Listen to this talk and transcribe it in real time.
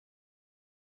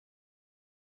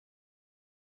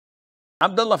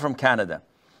Abdullah from Canada.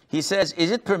 He says,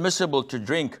 is it permissible to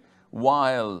drink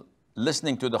while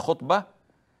listening to the khutbah?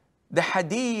 The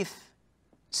hadith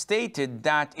stated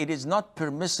that it is not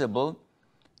permissible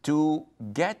to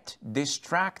get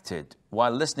distracted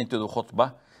while listening to the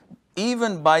khutbah,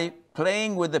 even by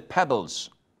playing with the pebbles.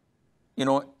 You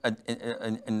know,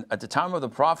 at the time of the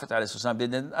Prophet ﷺ, they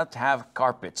did not have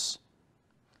carpets.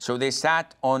 So they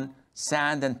sat on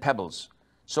sand and pebbles.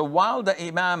 So while the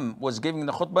Imam was giving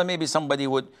the khutbah, maybe somebody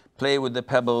would play with the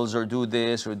pebbles or do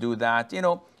this or do that. You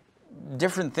know,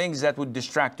 different things that would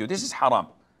distract you. This is haram.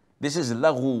 This is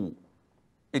laghu.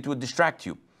 It would distract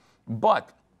you.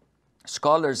 But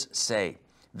scholars say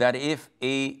that if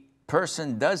a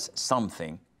person does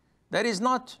something that is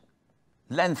not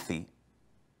lengthy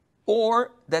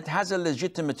or that has a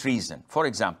legitimate reason, for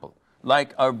example,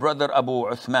 like our brother Abu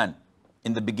Uthman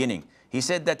in the beginning, he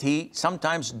said that he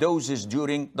sometimes dozes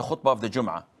during the khutbah of the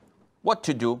Jum'ah. What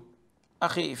to do?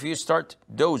 Akhi, if you start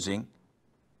dozing,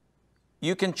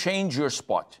 you can change your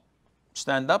spot.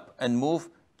 Stand up and move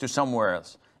to somewhere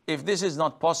else. If this is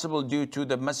not possible due to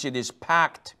the masjid is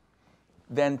packed,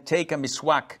 then take a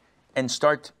miswak and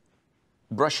start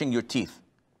brushing your teeth.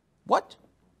 What?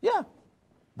 Yeah.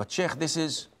 But Sheikh, this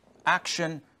is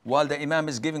action while the Imam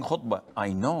is giving khutbah.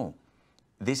 I know.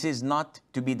 This is not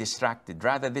to be distracted.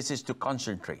 Rather, this is to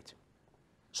concentrate.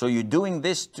 So you're doing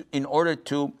this in order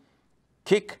to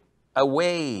kick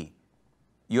away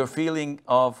your feeling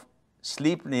of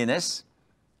sleepiness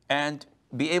and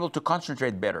be able to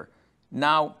concentrate better.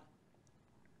 Now,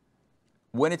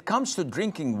 when it comes to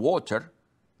drinking water,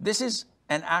 this is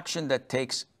an action that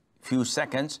takes few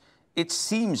seconds. It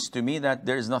seems to me that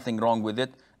there is nothing wrong with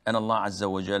it, and Allah Azza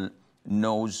wa Jal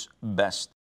knows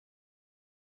best.